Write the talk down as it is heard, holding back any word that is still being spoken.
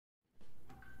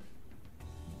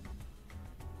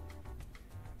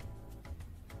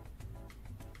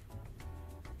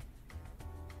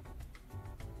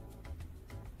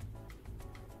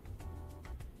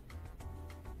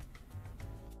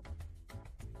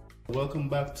Welcome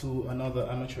back to another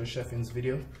amateur chefing's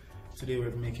video. Today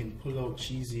we're making pull-out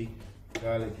cheesy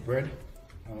garlic bread,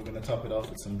 and we're going to top it off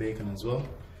with some bacon as well.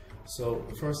 So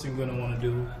the first thing we're going to want to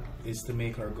do is to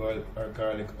make our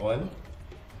garlic oil,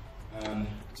 and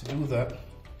to do that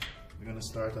we're going to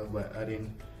start off by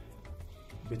adding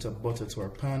a bit of butter to our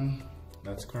pan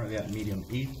that's currently at medium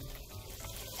heat.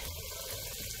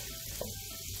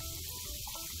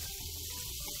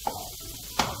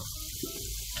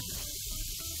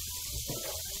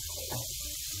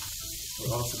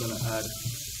 We're also going to add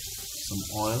some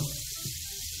oil.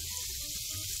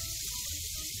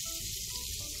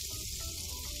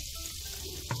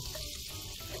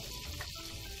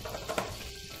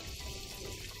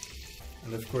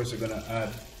 And of course we're going to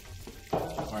add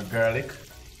our garlic.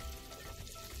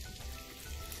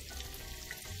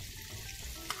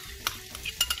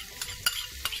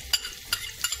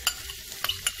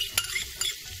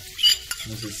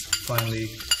 This is finely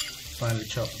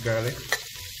chopped garlic.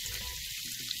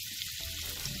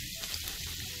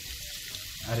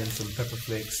 Add in some pepper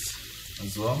flakes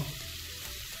as well.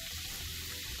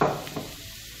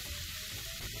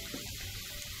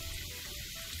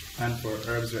 And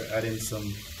for herbs, we're adding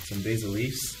some basil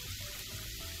leaves,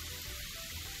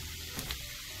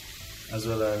 as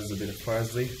well as a bit of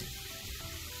parsley.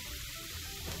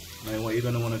 Now what you're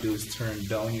going to want to do is turn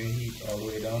down your heat all the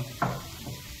way down.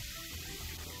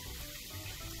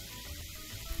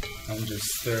 And just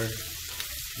stir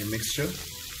your mixture.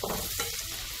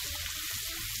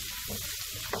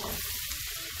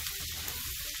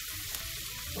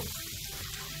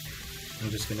 I'm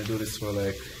just going to do this for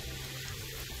like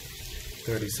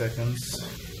 30 seconds.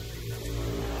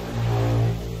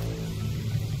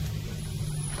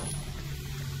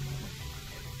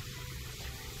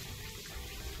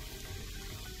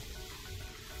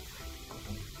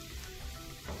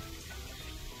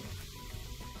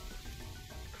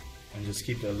 And just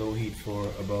keep the low heat for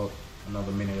about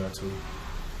another minute or two.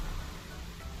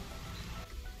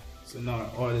 So now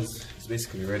our oil is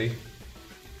basically ready.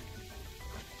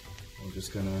 I'm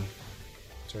just gonna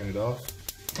turn it off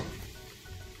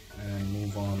and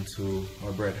move on to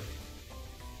our bread.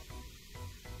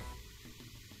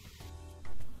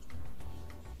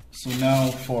 So now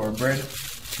for our bread,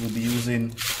 we'll be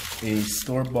using a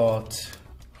store-bought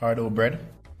hard-dough bread.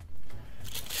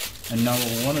 And now what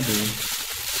we want to do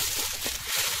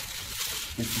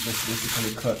is to just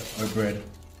basically cut our bread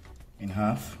in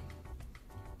half.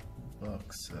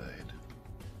 Back side.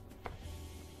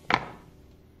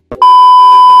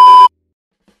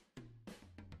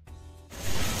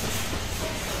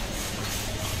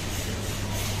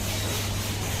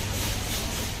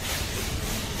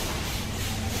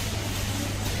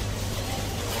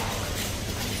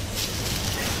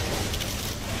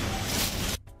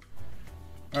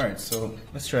 Alright, so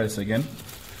let's try this again.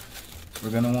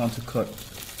 We're going to want to cut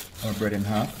our bread in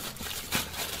half.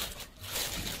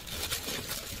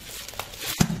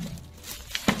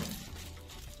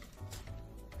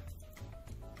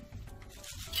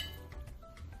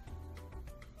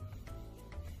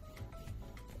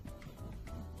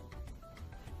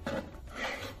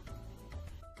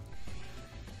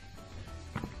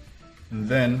 And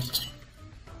then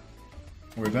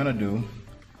what we're going to do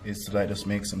is to like just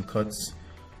make some cuts.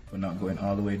 We're not going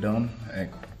all the way down,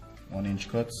 like 1-inch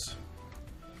cuts.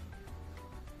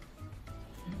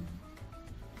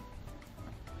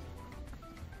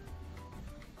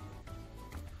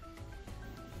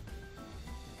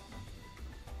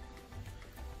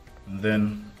 And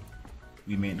then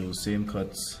we make those same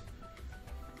cuts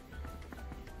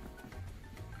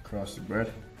across the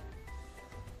bread.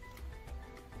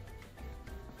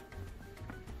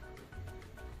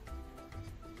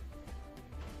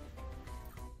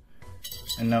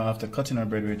 And now after cutting our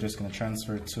bread, we're just going to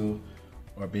transfer it to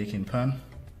our baking pan.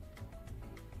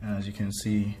 And as you can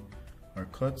see, our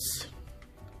cuts.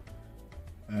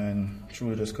 And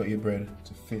truly just cut your bread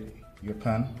to fit your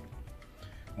pan.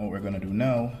 And what we're going to do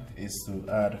now is to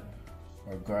add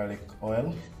our garlic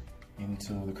oil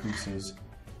into the creases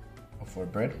of our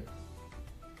bread,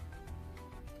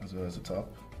 as well as the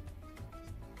top.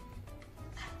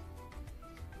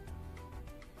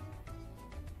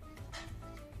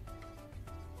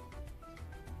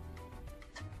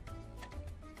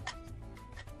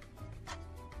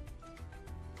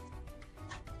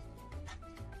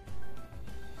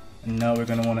 And now we're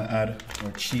going to want to add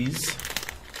our cheese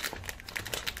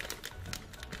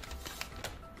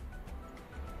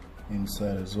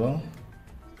inside as well.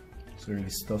 So really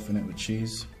stuffing it with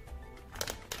cheese.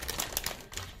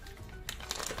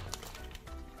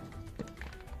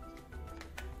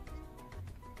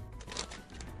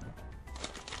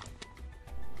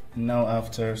 Now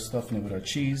after stuffing it with our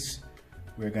cheese,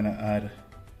 we're gonna add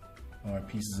our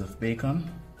pieces of bacon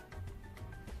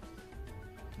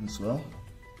as well.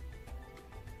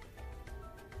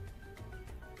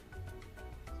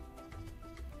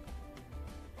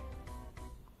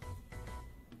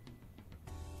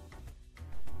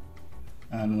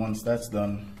 And once that's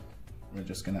done, we're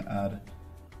just gonna add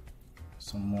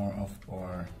some more of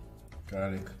our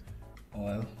garlic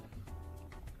oil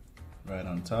right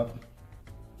on top.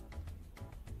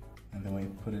 And then we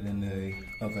put it in the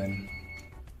oven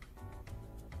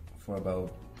for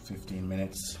about 15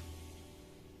 minutes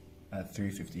at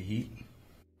 350 heat.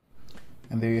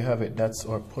 And there you have it. That's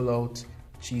our pull-out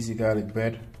cheesy garlic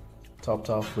bread topped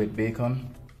off with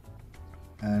bacon.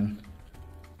 And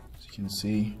as you can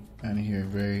see and hear,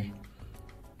 very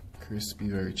crispy,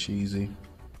 very cheesy.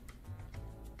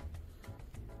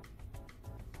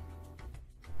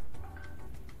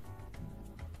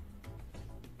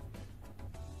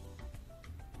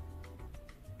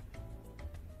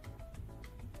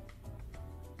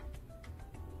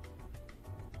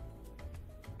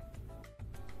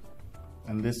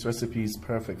 And this recipe is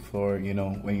perfect for, you know,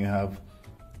 when you have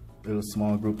little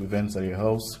small group events at your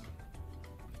house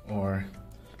or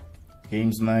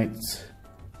games nights.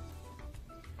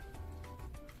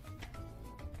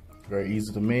 Very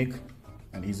easy to make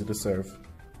and easy to serve.